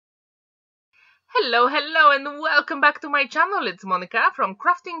Hello and welcome back to my channel. It's Monica from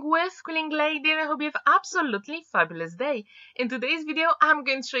Crafting with Quilling Lady and I hope you have absolutely fabulous day. In today's video I'm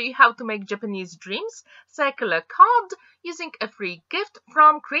going to show you how to make Japanese Dreams circular card using a free gift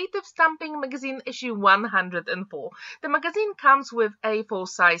from Creative Stamping Magazine issue 104. The magazine comes with a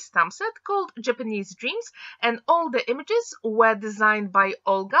full-size stamp set called Japanese Dreams and all the images were designed by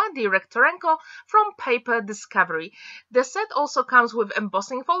Olga Direktorenko from Paper Discovery. The set also comes with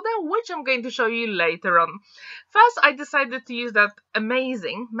embossing folder, which I'm going to show you later on. First, I decided to use that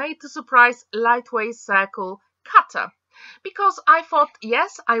amazing made to surprise lightweight circle cutter because I thought,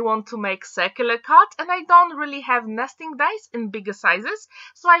 yes, I want to make circular cards and I don't really have nesting dies in bigger sizes,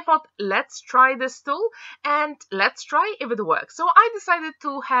 so I thought, let's try this tool and let's try if it works. So I decided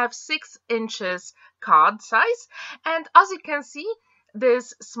to have 6 inches card size, and as you can see,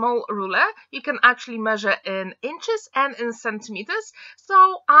 this small ruler you can actually measure in inches and in centimeters,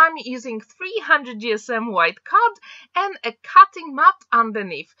 so I'm using 300 GSM white card and a cutting mat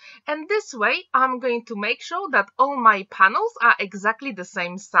underneath, and this way I'm going to make sure that all my panels are exactly the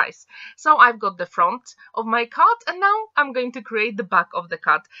same size. So I've got the front of my card and now I'm going to create the back of the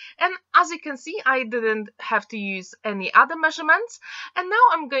card, and as you can see I didn't have to use any other measurements, and now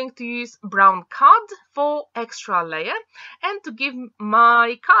I'm going to use brown card for extra layer and to give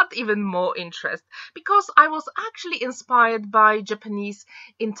my card even more interest, because I was actually inspired by Japanese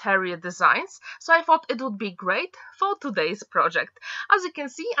interior designs, so I thought it would be great for today's project. As you can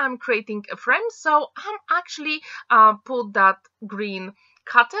see, I'm creating a frame, so I'm actually put that green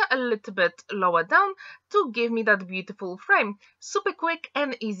cutter a little bit lower down to give me that beautiful frame. Super quick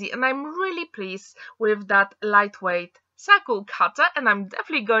and easy, and I'm really pleased with that lightweight circle cutter, and I'm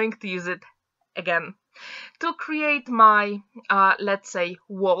definitely going to use it again. To create my, let's say,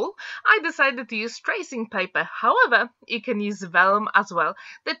 wall, I decided to use tracing paper. However, you can use vellum as well.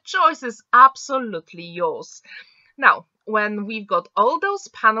 The choice is absolutely yours. Now, when we've got all those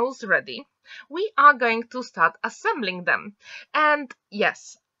panels ready, we are going to start assembling them. And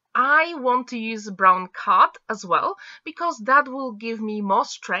yes, I want to use brown card as well, because that will give me more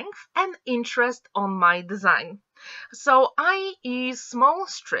strength and interest on my design. So I use small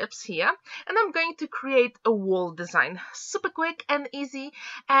strips here and I'm going to create a wall design. Super quick and easy,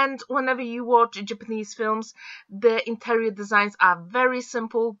 and whenever you watch Japanese films, the interior designs are very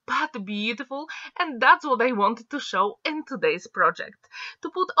simple but beautiful, and that's what I wanted to show in today's project.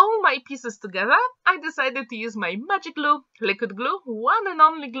 To put all my pieces together, I decided to use my magic glue, liquid glue, one and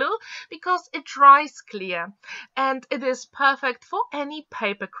only glue, because it dries clear and it is perfect for any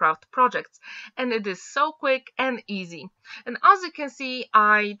paper craft projects, and it is so quick and easy. And as you can see,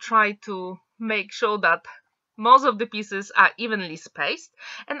 I try to make sure that most of the pieces are evenly spaced,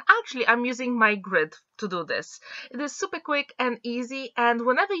 and actually I'm using my grid to do this. It is super quick and easy, and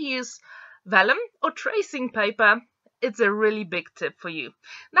whenever you use vellum or tracing paper, it's a really big tip for you.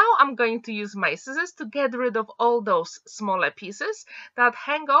 Now I'm going to use my scissors to get rid of all those smaller pieces that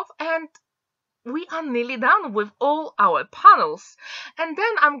hang off, and we are nearly done with all our panels. And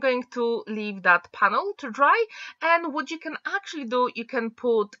then I'm going to leave that panel to dry, and what you can actually do, you can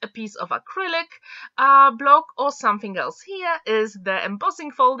put a piece of acrylic block or something else. Here is the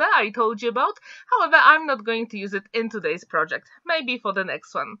embossing folder I told you about. However, I'm not going to use it in today's project, maybe for the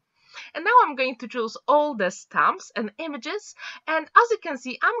next one. And now I'm going to choose all the stamps and images, and as you can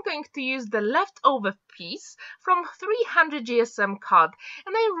see, I'm going to use the leftover piece from 300 GSM card,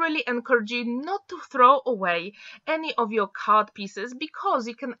 and I really encourage you not to throw away any of your card pieces, because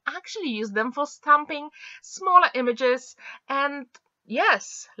you can actually use them for stamping smaller images. And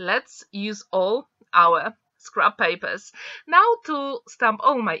yes, let's use all our scrap papers. Now, to stamp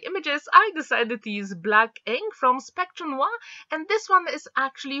all my images, I decided to use black ink from Spectrum Noir, and this one is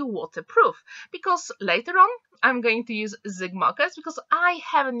actually waterproof, because later on I'm going to use zig markers, because I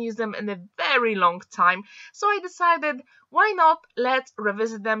haven't used them in a very long time. So I decided, why not, let's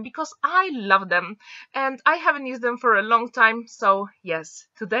revisit them, because I love them and I haven't used them for a long time. So yes,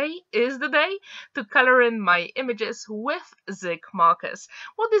 today is the day to color in my images with zig markers.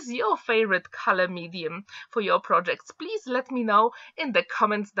 What is your favorite color medium for your projects? Please let me know in the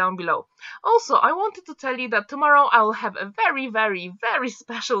comments down below. Also, I wanted to tell you that tomorrow I'll have a very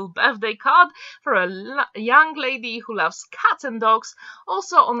special birthday card for a young lady who loves cats and dogs.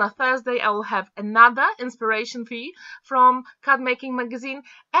 Also on a Thursday I will have another inspiration for you from Card Making Magazine,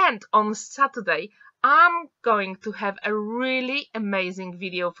 and on Saturday I'm going to have a really amazing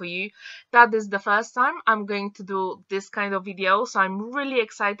video for you. That is the first time I'm going to do this kind of video, so I'm really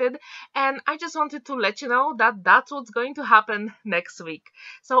excited, and I just wanted to let you know that that's what's going to happen next week.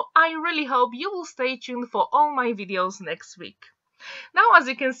 So I really hope you will stay tuned for all my videos next week. Now, as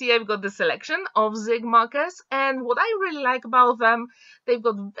you can see, I've got the selection of zig markers, and what I really like about them, they've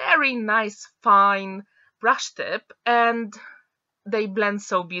got very nice fine brush tip and they blend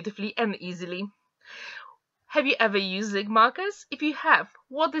so beautifully and easily. Have you ever used zig markers? If you have,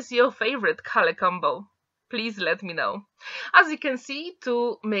 what is your favorite color combo? Please let me know. As you can see,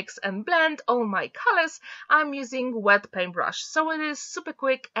 to mix and blend all my colors, I'm using wet paintbrush, so it is super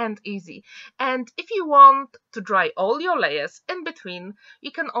quick and easy. And if you want to dry all your layers in between,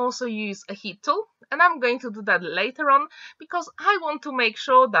 you can also use a heat tool, and I'm going to do that later on because I want to make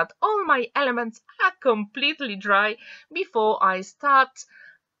sure that all my elements are completely dry before I start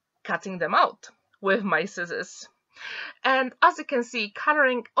cutting them out with my scissors. And as you can see,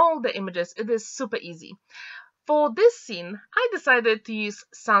 coloring all the images, it is super easy. For this scene, I decided to use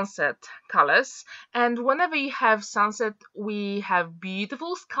sunset colors, and whenever you have sunset, we have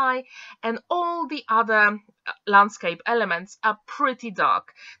beautiful sky and all the other landscape elements are pretty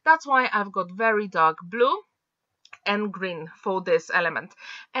dark. That's why I've got very dark blue and green for this element.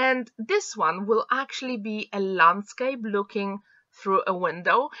 And this one will actually be a landscape looking through a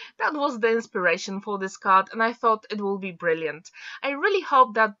window. That was the inspiration for this card, and I thought it will be brilliant. I really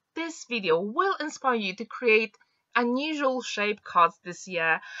hope that this video will inspire you to create unusual shape cards this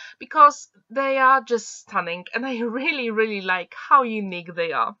year because they are just stunning and I really like how unique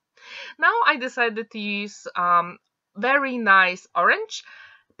they are. Now I decided to use very nice orange,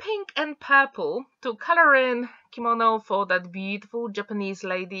 pink and purple to color in kimono for that beautiful Japanese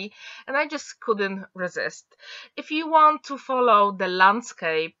lady, and I just couldn't resist. If you want to follow the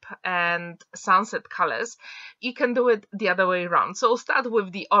landscape and sunset colors, you can do it the other way around. So start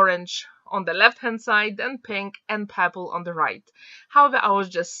with the orange on the left hand side, then pink and purple on the right. However, I was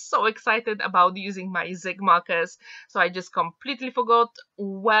just so excited about using my zig markers, so I just completely forgot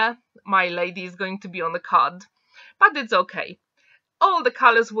where my lady is going to be on the card. But it's okay. All the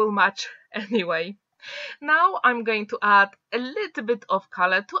colors will match anyway. Now I'm going to add a little bit of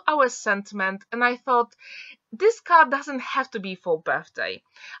color to our sentiment, and I thought this card doesn't have to be for birthday.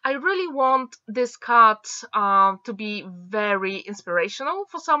 I really want this card to be very inspirational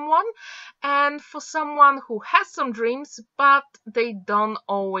for someone, and for someone who has some dreams but they don't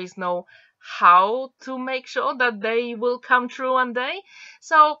always know how to make sure that they will come true one day.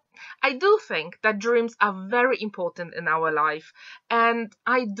 So I do think that dreams are very important in our life, and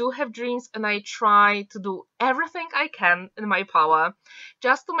I do have dreams and I try to do everything I can in my power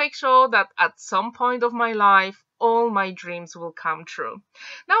just to make sure that at some point of my life all my dreams will come true.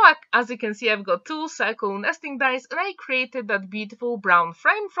 Now, as you can see, I've got two circle nesting dies and I created that beautiful brown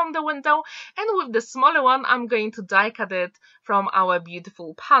frame from the window, and with the smaller one I'm going to die cut it from our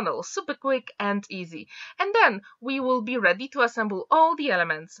beautiful panel. Super quick and easy. And then we will be ready to assemble all the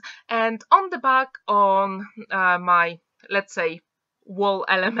elements. And on the back, on my, let's say, wall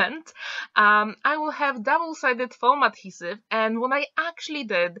element, I will have double-sided foam adhesive, and what I actually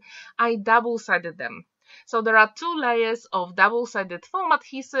did, I double-sided them. So there are two layers of double-sided foam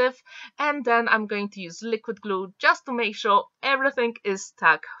adhesive, and then I'm going to use liquid glue just to make sure everything is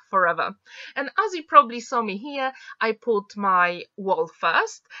stuck forever. And as you probably saw me here, I put my wall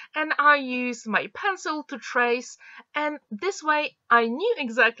first and I used my pencil to trace, and this way I knew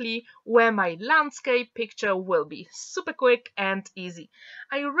exactly where my landscape picture will be. Super quick and easy.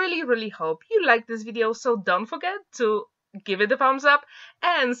 I really hope you like this video, so don't forget to give it a thumbs up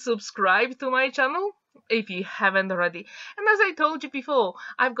and subscribe to my channel if you haven't already. And as I told you before,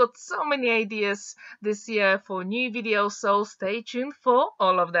 I've got so many ideas this year for new videos, so stay tuned for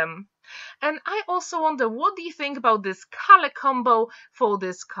all of them. And I also wonder, what do you think about this color combo for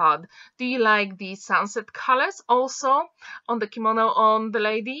this card? Do you like the sunset colors also on the kimono on the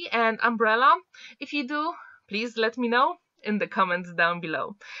lady and umbrella? If you do, please let me know in the comments down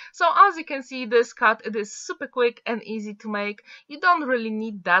below. So as you can see, this card, it is super quick and easy to make. You don't really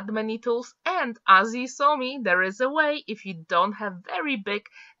need that many tools, and as you saw me, there is a way if you don't have very big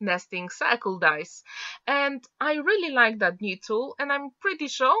nesting circle dies. And I really like that new tool, and I'm pretty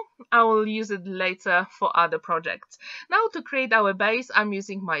sure I will use it later for other projects. Now to create our base, I'm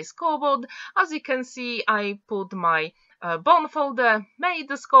using my scoreboard. As you can see, I put my bone folder, made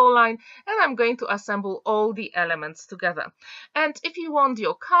the score line, and I'm going to assemble all the elements together. And if you want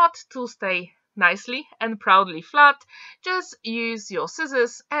your card to stay nicely and proudly flat, just use your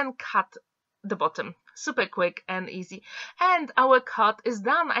scissors and cut the bottom. Super quick and easy. And our card is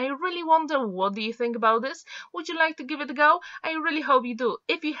done. I really wonder, what do you think about this? Would you like to give it a go? I really hope you do.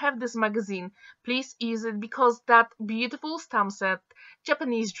 If you have this magazine, please use it because that beautiful stamp set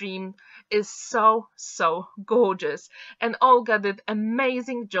Japanese Dream is so gorgeous, and Olga did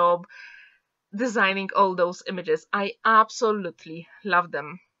amazing job designing all those images. I absolutely love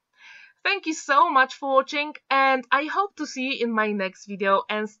them. Thank you so much for watching, and I hope to see you in my next video,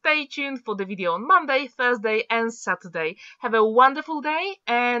 and stay tuned for the video on Monday, Thursday and Saturday. Have a wonderful day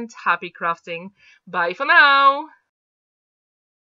and happy crafting. Bye for now!